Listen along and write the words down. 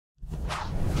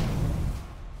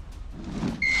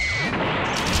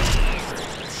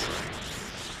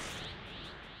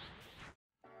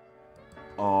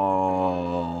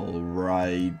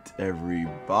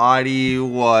everybody,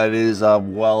 what is up?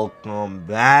 Welcome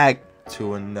back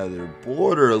to another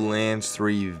Borderlands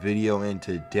 3 video, and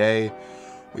today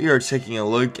we are taking a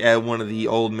look at one of the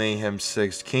old Mayhem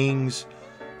 6 Kings.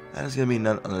 That is going to be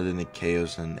none other than the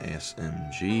Kaoson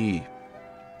SMG.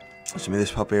 So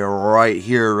this puppy right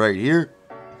here.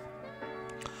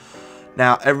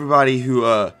 Now everybody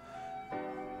who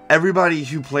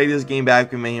played this game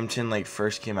back when Mayhem 10 like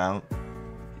first came out,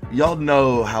 y'all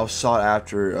know how sought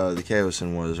after the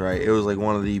Kaoson was, right? It was like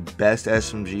one of the best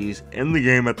SMGs in the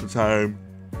game at the time.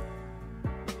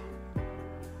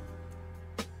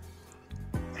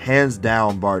 Hands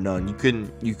down, bar none.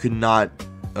 You could not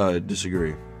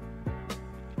disagree.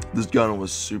 This gun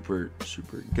was super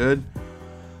good.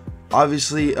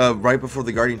 Obviously, right before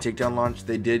the Guardian Takedown launch,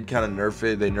 they did kind of nerf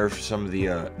it. They nerfed some of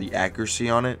the accuracy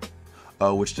on it,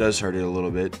 which does hurt it a little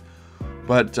bit.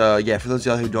 But yeah, for those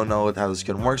of y'all who don't know how this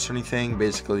gun works or anything,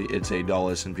 basically it's a dual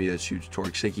SMG that shoots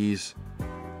torque sickies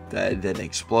that then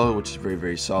explode, which is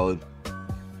very solid.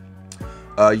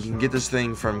 You can get this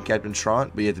thing from Captain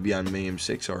Trant, but you have to be on Mayhem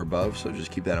 6 or above, so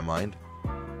just keep that in mind.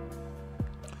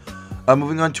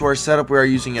 Moving on to our setup, we are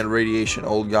using a Radiation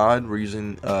Old God. We're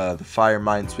using the Fire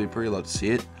Minesweeper, you love to see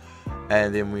it.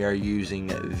 And then we are using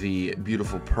the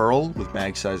beautiful Pearl with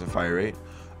mag size and fire rate.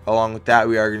 Along with that,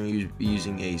 we are going to be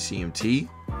using a CMT.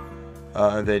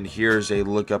 And then here's a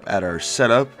look up at our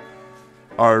setup.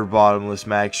 Our bottomless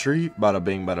mag tree, bada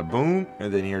bing bada boom.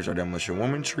 And then here's our demolition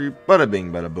woman tree, bada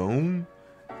bing bada boom.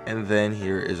 And then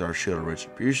here is our shield of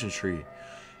retribution tree.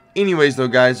 Anyways though,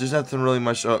 guys, there's nothing really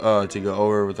much to go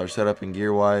over with our setup and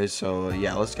gear wise. So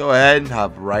yeah, let's go ahead and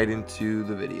hop right into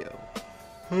the video.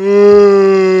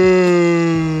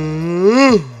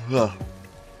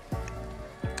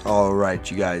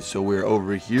 Alright, you guys, so we're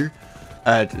over here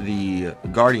at the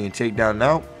Guardian Takedown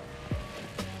now.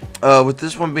 With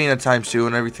this one being a ×2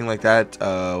 and everything like that,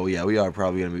 yeah,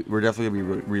 we're definitely gonna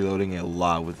be reloading a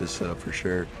lot with this setup for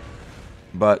sure.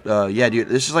 But yeah, dude,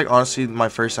 this is like honestly my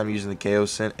first time using the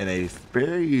Kaoson in a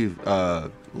very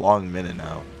long minute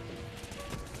now.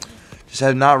 Just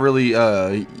have not really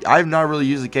I've not really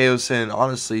used the Kaoson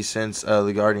honestly since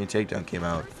the Guardian Takedown came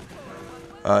out.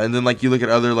 And then like you look at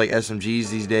other like SMGs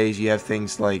these days, you have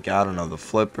things like, I don't know, the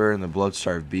Flipper and the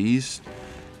Bloodstarved Beast.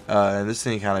 And this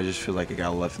thing kind of just feels like it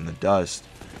got left in the dust.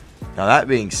 Now that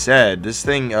being said, this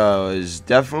thing is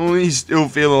definitely still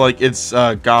feeling like it's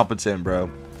competent, bro.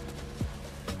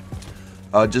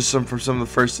 Just from some of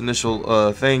the first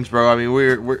initial things, bro. I mean,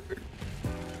 we're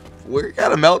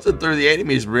kind of melted through the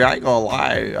enemies, bro. I ain't gonna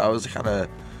lie. I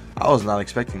was not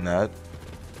expecting that.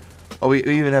 Oh, we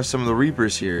even have some of the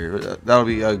Reapers here. That'll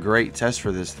be a great test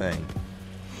for this thing.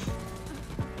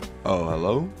 Oh,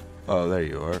 hello? Oh, there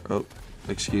you are. Oh,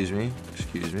 excuse me.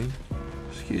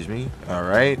 All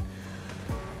right.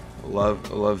 I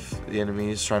love the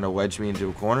enemies trying to wedge me into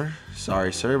a corner.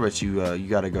 Sorry, sir, but you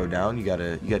gotta go down. You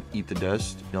gotta eat the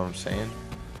dust. You know what I'm saying?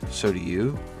 So do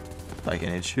you. If I can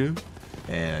hit you,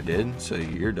 and I did. So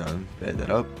you're done. Bed that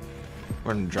up.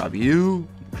 We're gonna drop you.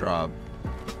 Drop.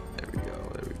 There we go.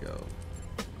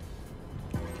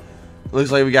 Looks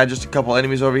like we got just a couple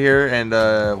enemies over here, and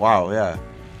wow, yeah.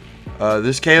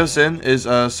 This Kaoson is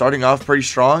starting off pretty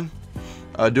strong.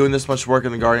 Doing this much work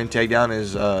in the Guardian Takedown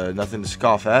is nothing to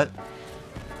scoff at.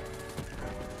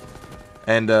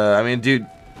 And I mean, dude,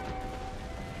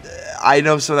 I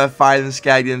know some of that fire in the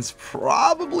Skagion's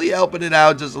probably helping it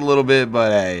out just a little bit,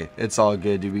 but hey, it's all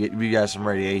good, dude. We got some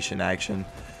radiation action.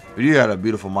 We do got a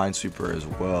beautiful Minesweeper as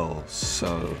well,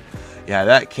 so yeah,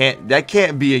 that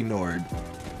can't be ignored.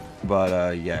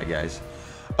 But yeah, guys,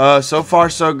 so far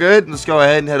so good. Let's go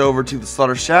ahead and head over to the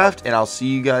slaughter shaft, and I'll see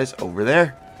you guys over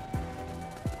there.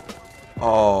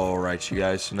 Alright, you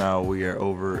guys, so now we are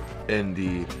over in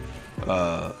the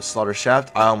slaughter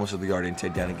shaft. I almost did the Guardian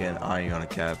Takedown again. I ain't on a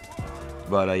cap.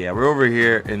 But yeah, we're over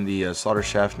here in the slaughter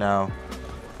shaft now.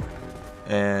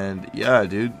 And yeah,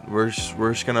 dude, we're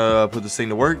just gonna put this thing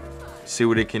to work, see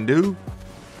what it can do.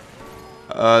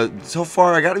 So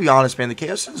far, I gotta be honest, man, the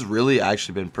Kaoson's really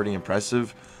actually been pretty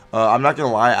impressive. I'm not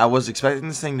gonna lie, I was expecting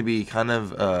this thing to be kind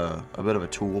of a bit of a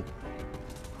tool.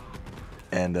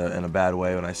 And in a bad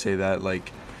way when I say that,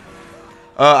 like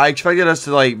I expected us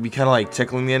to like be kind of like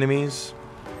tickling the enemies,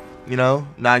 you know.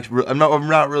 I'm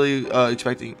not really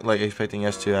expecting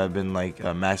us to have been like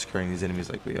massacring these enemies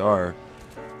like we are,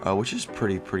 which is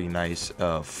pretty nice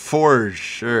for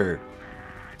sure.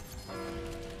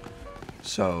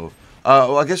 So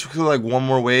well, I guess we'll do like one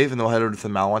more wave and then we'll head over to the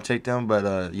Malwan Takedown.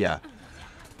 But yeah,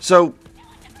 so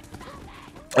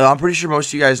I'm pretty sure most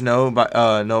of you guys know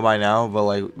by now, but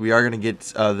like we are gonna get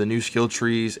the new skill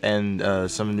trees and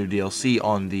some new DLC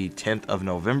on the 10th of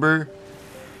November.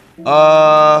 You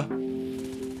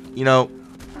know,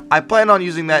 I plan on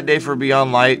using that day for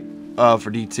Beyond Light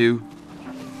for D2.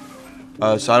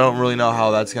 So I don't really know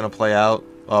how that's gonna play out.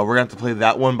 We're gonna have to play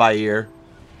that one by ear.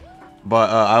 But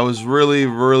I was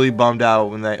really bummed out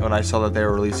when I saw that they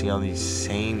were releasing on the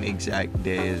same exact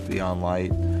day as Beyond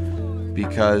Light.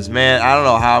 Because man, I don't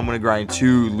know how I'm gonna grind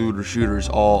 2 looter shooters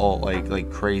all like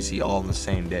crazy all on the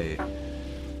same day.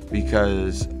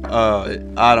 Because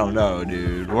I don't know,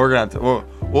 dude. We're gonna have to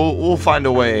we'll find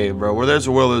a way, bro. Where there's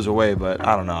a will, there's a way. But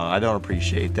I don't know. I don't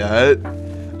appreciate that.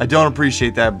 I don't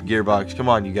appreciate that, Gearbox. Come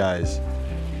on, you guys.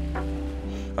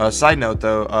 Side note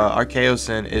though, our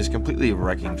Kaoson is completely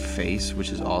wrecking face, which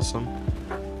is awesome.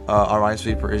 Our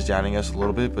Minesweeper is downing us a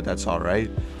little bit, but that's alright.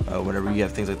 Whenever you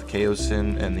have things like the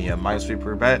Kaoson and the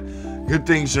Minesweeper bet, good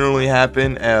things generally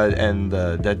happen, and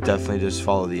that definitely just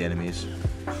follow the enemies,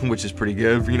 which is pretty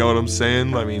good, you know what I'm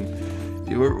saying? I mean,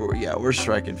 dude, we're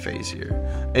striking face here.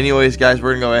 Anyways, guys,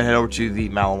 we're gonna go ahead and head over to the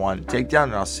Malawan takedown,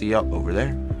 and I'll see you over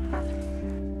there.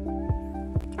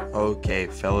 Okay,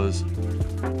 fellas,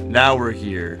 now we're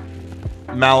here.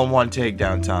 Malawan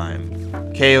takedown time.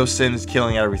 Kaoson is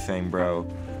killing everything, bro.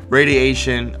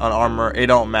 Radiation on armor, it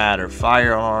don't matter.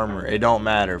 Fire on armor, it don't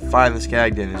matter. Fire in the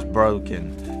Skagden is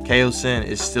broken. Kaoson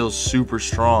is still super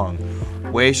strong.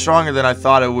 Way stronger than I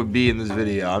thought it would be in this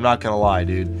video. I'm not gonna lie,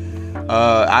 dude.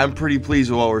 I'm pretty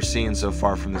pleased with what we're seeing so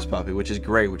far from this puppy, which is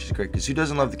great, because who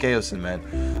doesn't love the Kaoson,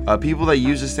 man? People that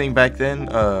used this thing back then,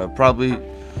 probably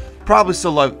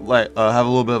still have a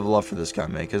little bit of a love for this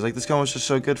gun, man, because like this gun was just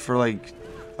so good for like,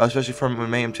 especially from when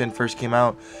Mayhem 10 first came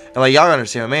out. And like y'all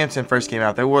understand, when Mayhem 10 first came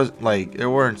out, there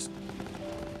weren't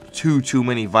too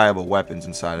many viable weapons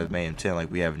inside of Mayhem 10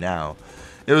 like we have now.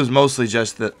 It was mostly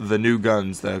just the new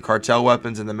guns, the cartel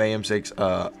weapons, and the Mayhem 6 and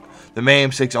up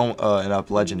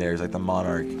legendaries like the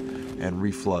Monarch and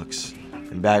Reflux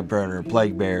and Backburner,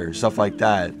 Plague Bear, stuff like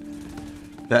that.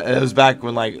 It was back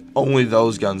when like only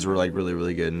those guns were like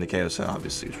really good, and the Kaoson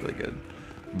obviously was really good.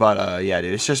 But yeah,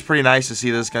 dude, it's just pretty nice to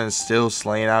see this gun still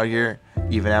slaying out here,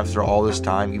 even after all this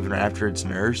time, even after its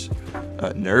nerfs,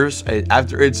 after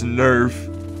its nerf.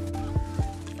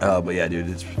 But yeah, dude,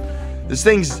 this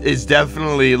thing is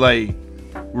definitely like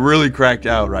really cracked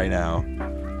out right now.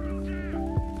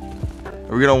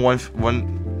 Are we gonna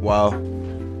one? Wow.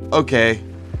 Okay.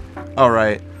 All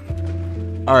right.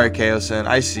 All right, Kaoson,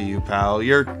 I see you, pal.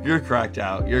 You're cracked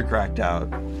out. You're cracked out.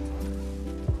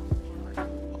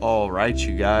 All right,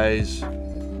 you guys.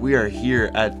 We are here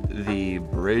at the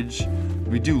bridge.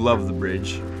 We do love the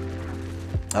bridge.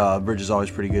 Bridge is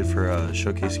always pretty good for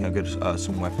showcasing how good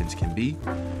some weapons can be.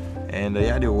 And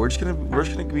yeah, dude, we're just gonna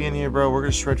be in here, bro. We're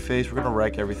gonna shred face. We're gonna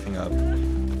wreck everything up.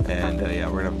 And yeah,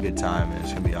 we're gonna have a good time, and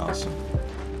it's gonna be awesome.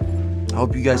 I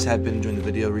hope you guys have been enjoying the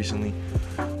video recently.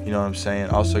 You know what I'm saying?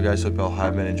 Also, guys, hope y'all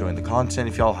have been enjoying the content.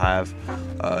 If y'all have,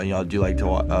 y'all do like to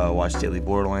watch daily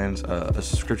Borderlands, a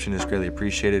subscription is greatly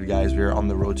appreciated, guys. We are on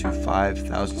the road to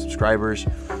 5,000 subscribers,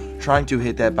 trying to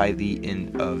hit that by the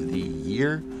end of the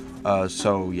year.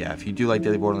 So yeah, if you do like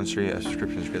daily Borderlands 3, a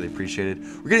subscription is greatly appreciated.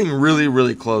 We're getting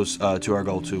really close to our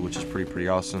goal too, which is pretty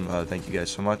awesome. Thank you guys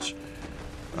so much.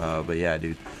 But yeah,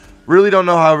 dude, really don't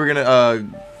know how we're gonna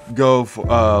go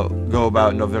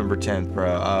about November 10th,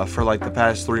 bro. For like the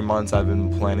past 3 months, I've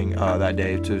been planning that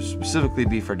day to specifically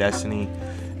be for Destiny,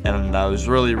 and I was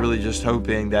really just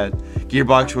hoping that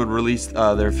Gearbox would release the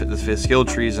 5th skill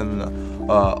trees and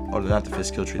or not the 5th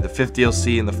skill tree, the 5th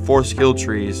DLC and the 4th skill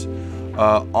trees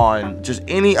on just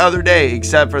any other day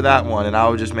except for that one, and I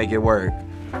would just make it work.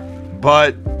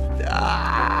 But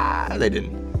they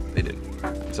didn't.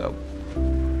 So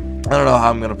I don't know how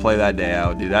I'm gonna play that day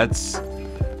out, dude. That's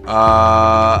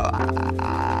I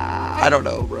don't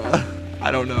know, bro.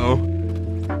 I don't know.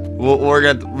 We're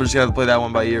just gonna play that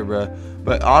one by ear, bro.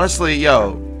 But honestly,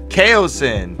 yo,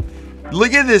 Kaoson,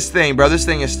 look at this thing, bro. This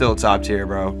thing is still top tier,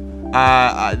 bro.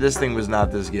 This thing was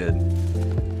not this good.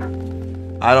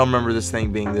 I don't remember this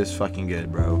thing being this fucking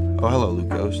good, bro. Oh, hello, Luke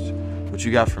Ghost. What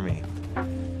you got for me?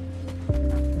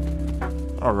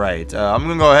 All right, I'm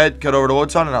gonna go ahead, cut over to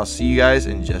Wotan, and I'll see you guys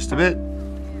in just a bit.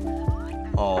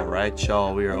 Alright,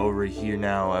 y'all, we are over here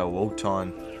now at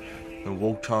Wotan. And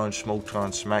Wotan, Smoketon,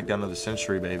 Smackdown of the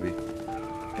Century, baby.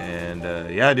 And,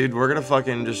 yeah, dude, we're gonna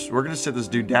sit this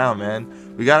dude down,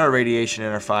 man. We got our radiation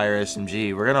and our fire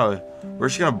SMG. We're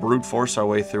just gonna brute force our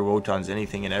way through Wotan's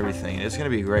anything and everything. And it's gonna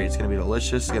be great. It's gonna be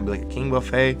delicious. It's gonna be like a king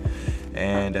buffet.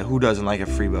 And who doesn't like a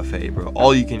free buffet, bro?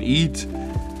 All you can eat.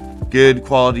 Good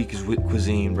quality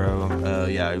cuisine, bro.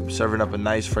 Yeah, serving up a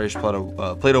nice fresh plate of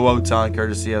wotan,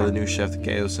 courtesy of the new chef, the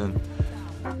Kaoson.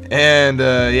 And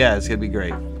yeah, it's gonna be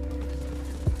great.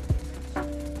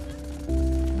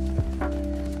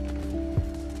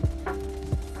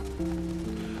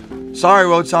 Sorry,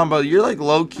 wotan, but you're like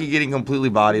low-key getting completely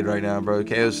bodied right now, bro.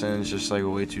 Kaoson is just like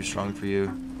way too strong for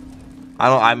you.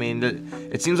 I mean,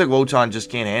 it seems like wotan just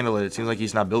can't handle it. It seems like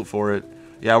he's not built for it.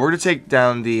 Yeah, we're gonna take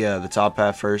down the top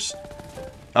half first.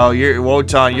 Oh,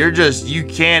 wotan, you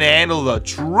can't handle the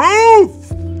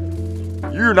truth.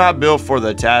 You're not built for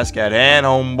the task at hand,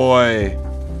 homeboy.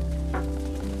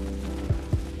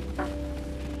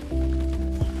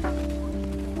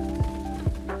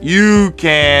 You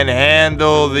can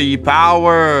handle the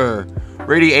power.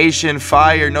 Radiation,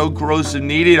 fire, no corrosive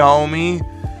needed, homie.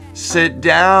 Sit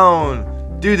down.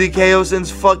 Dude, the Kaoson's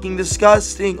fucking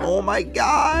disgusting. Oh my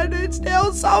god, it's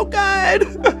still so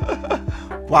good.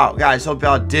 Wow, guys, hope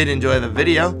y'all did enjoy the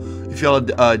video. If y'all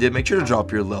did, make sure to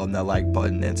drop your little that like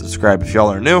button and subscribe if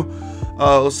y'all are new.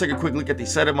 Let's take a quick look at the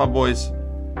setup, my boys.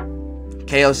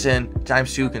 Kaoson,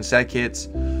 ×2 consec kits.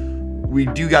 We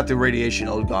do got the radiation,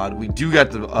 oh god. We do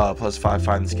got the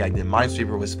 +5 in the Skagden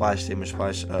Minesweeper with splash damage,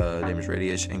 damage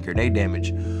radiation, and grenade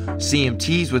damage.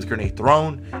 CMTs with grenade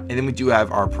thrown. And then we do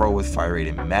have our pro with fire rate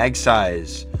and mag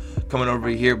size. Coming over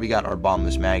here, we got our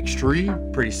bombless mags tree.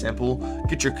 Pretty simple.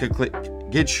 Get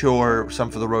your some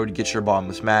for the road, get your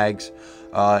bombless mags.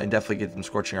 And definitely get them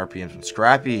scorching RPMs and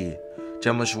scrappy.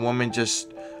 Demolition woman,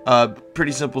 just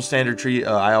pretty simple standard tree.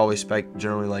 I always spec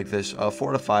generally like this.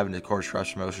 4 to 5 in the core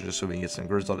crush motion, just so we can get some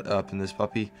grizzled up in this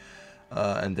puppy.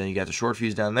 And then you got the short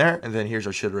fuse down there. And then here's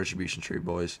our shield retribution tree,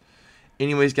 boys.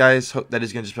 Anyways, guys, that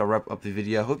is going to just about wrap up the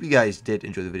video. Hope you guys did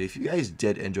enjoy the video. If you guys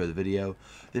did enjoy the video,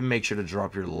 then make sure to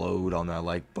drop your load on that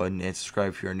like button and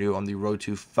subscribe if you're new on the road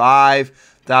to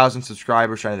 5,000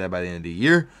 subscribers. Trying to do that by the end of the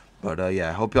year. But yeah,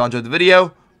 I hope y'all enjoyed the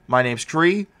video. My name's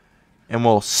Kree, and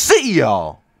we'll see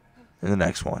y'all in the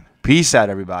next one. Peace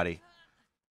out, everybody.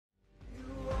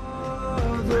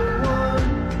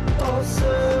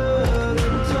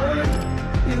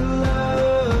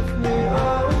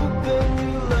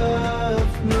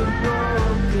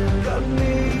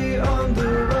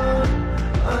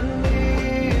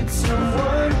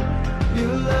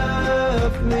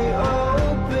 Me